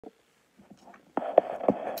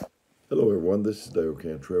Hello, everyone. This is Dale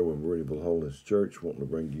Cantrell in Meridianville Holiness Church, wanting to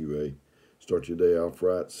bring you a Start Your Day Off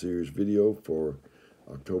Right series video for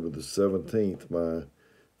October the 17th. My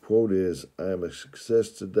quote is, I am a success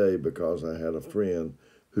today because I had a friend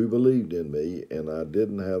who believed in me and I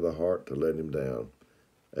didn't have the heart to let him down.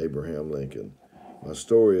 Abraham Lincoln. My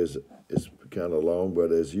story is kind of long,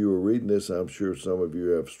 but as you were reading this, I'm sure some of you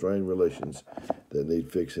have strained relations that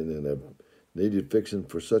need fixing and have needed fixing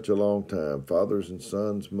for such a long time. Fathers and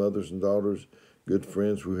sons, mothers and daughters, good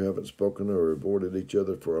friends who haven't spoken or avoided each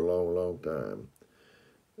other for a long, long time.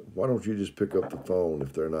 Why don't you just pick up the phone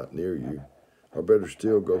if they're not near you? Or better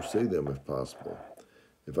still, go see them if possible.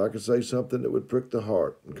 If I could say something that would prick the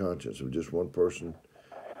heart and conscience of just one person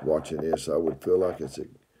watching this, I would feel like its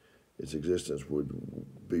existence would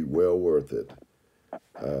be well worth it.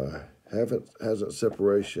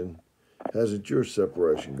 Hasn't your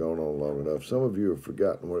separation gone on long enough? Some of you have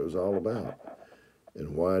forgotten what it was all about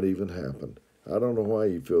and why it even happened. I don't know why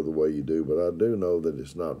you feel the way you do, but I do know that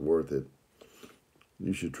it's not worth it.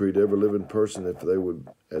 You should treat every living person as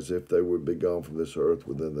if they would be gone from this earth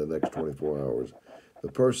within the next 24 hours.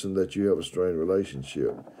 The person that you have a strained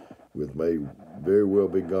relationship with may very well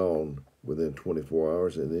be gone within 24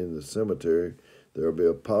 hours, and in the cemetery there will be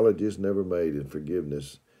apologies never made and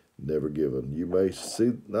forgiveness never given. You may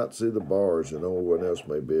not see the bars, and no one else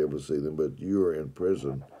may be able to see them, but you are in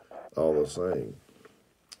prison all the same.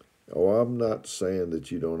 Oh, I'm not saying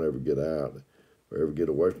that you don't ever get out or ever get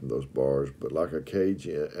away from those bars, but like a caged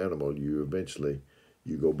animal, you eventually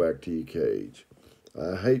go back to your cage.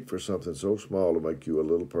 I hate for something so small to make you a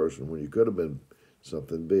little person when you could have been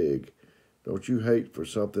something big. Don't you hate for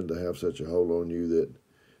something to have such a hold on you that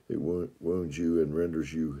it wounds you and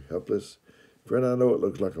renders you helpless? Friend, I know it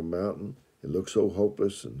looks like a mountain. It looks so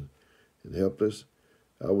hopeless and helpless.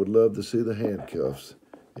 I would love to see the handcuffs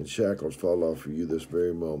and shackles fall off of you this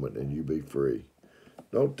very moment and you be free.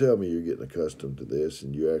 Don't tell me you're getting accustomed to this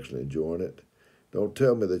and you're actually enjoying it. Don't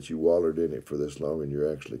tell me that you wallered in it for this long and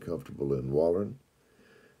you're actually comfortable in wallering.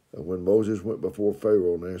 When Moses went before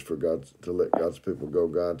Pharaoh and asked for God to let God's people go,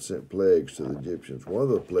 God sent plagues to the Egyptians. One of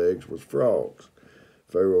the plagues was frogs.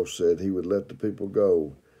 Pharaoh said he would let the people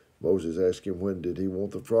go. Moses asked him when did he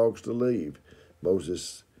want the frogs to leave.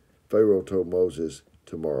 Pharaoh told Moses,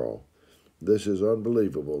 tomorrow. This is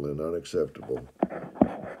unbelievable and unacceptable.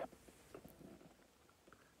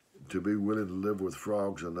 To be willing to live with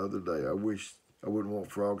frogs another day. I wish I wouldn't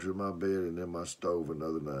want frogs in my bed and in my stove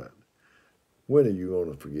another night. When are you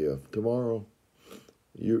going to forgive? Tomorrow?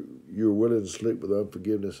 You're willing to sleep with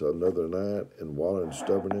unforgiveness another night and wallow in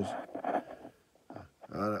stubbornness?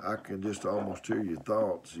 I can just almost hear your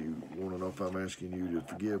thoughts. You want to know if I'm asking you to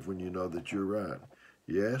forgive when you know that you're right.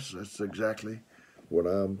 Yes, that's exactly what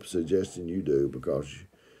I'm suggesting you do, because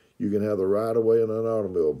you can have the right of way in an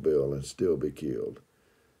automobile and still be killed.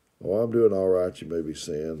 Oh, I'm doing all right, you may be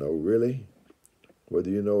saying. Oh, really? Whether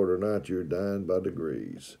you know it or not, you're dying by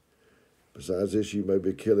degrees. Besides this, you may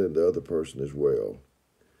be killing the other person as well.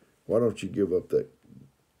 Why don't you give the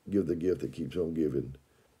gift that keeps on giving,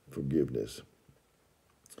 forgiveness?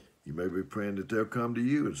 You may be praying that they'll come to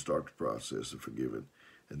you and start the process of forgiving.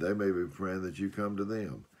 And they may be praying that you come to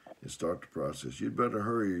them and start the process. You'd better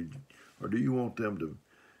hurry, or do you want them to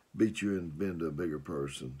beat you and bend to a bigger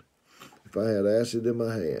person? If I had acid in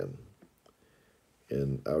my hand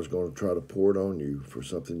and I was going to try to pour it on you for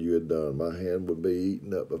something you had done, my hand would be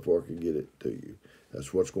eaten up before I could get it to you.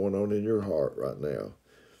 That's what's going on in your heart right now.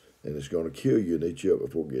 And it's going to kill you and eat you up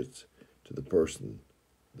before it gets to the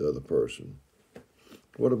other person.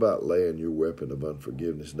 What about laying your weapon of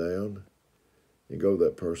unforgiveness down and go to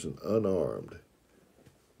that person unarmed?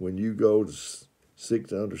 When you go to seek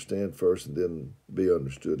to understand first and then be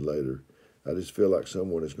understood later, I just feel like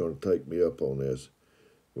someone is going to take me up on this.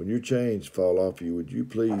 When your chains fall off you, would you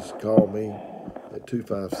please call me at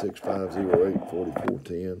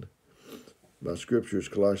 256-508-4410? My scripture is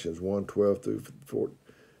Colossians 1:12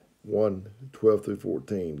 through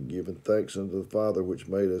 14, giving thanks unto the Father which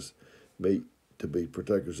made us meet to be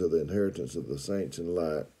partakers of the inheritance of the saints in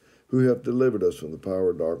light, who have delivered us from the power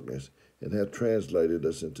of darkness and have translated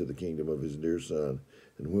us into the kingdom of his dear Son,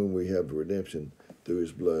 in whom we have redemption through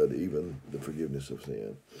his blood, even the forgiveness of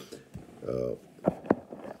sin.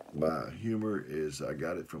 My humor is I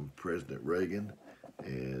got it from President Reagan,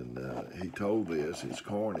 and he told this. It's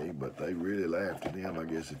corny, but they really laughed at him. I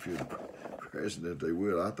guess if you're the president, they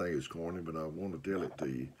will. I think it's corny, but I want to tell it to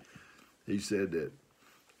you. He said that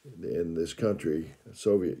in this country,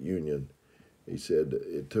 Soviet Union, he said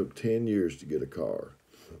it took 10 years to get a car.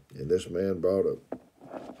 And this man bought a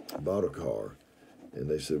car. And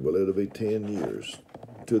they said, well, it'll be 10 years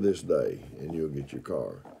to this day, and you'll get your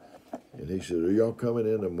car. And he said, are y'all coming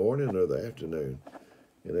in the morning or the afternoon?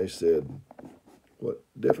 And they said, what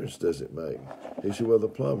difference does it make? He said, well, the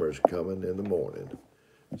plumber's coming in the morning.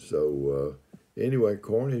 So anyway,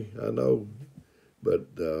 corny, I know, but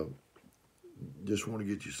just want to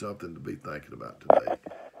get you something to be thinking about today.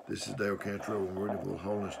 This is Dale Cantrell with Meridianville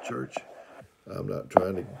Holiness Church. I'm not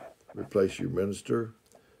trying to replace your minister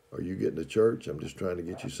or you getting to church. I'm just trying to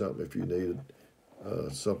get you something if you needed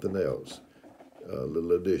something else, a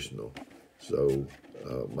little additional. So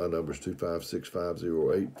my number is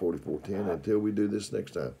 256-508-4410. Until we do this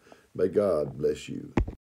next time, may God bless you.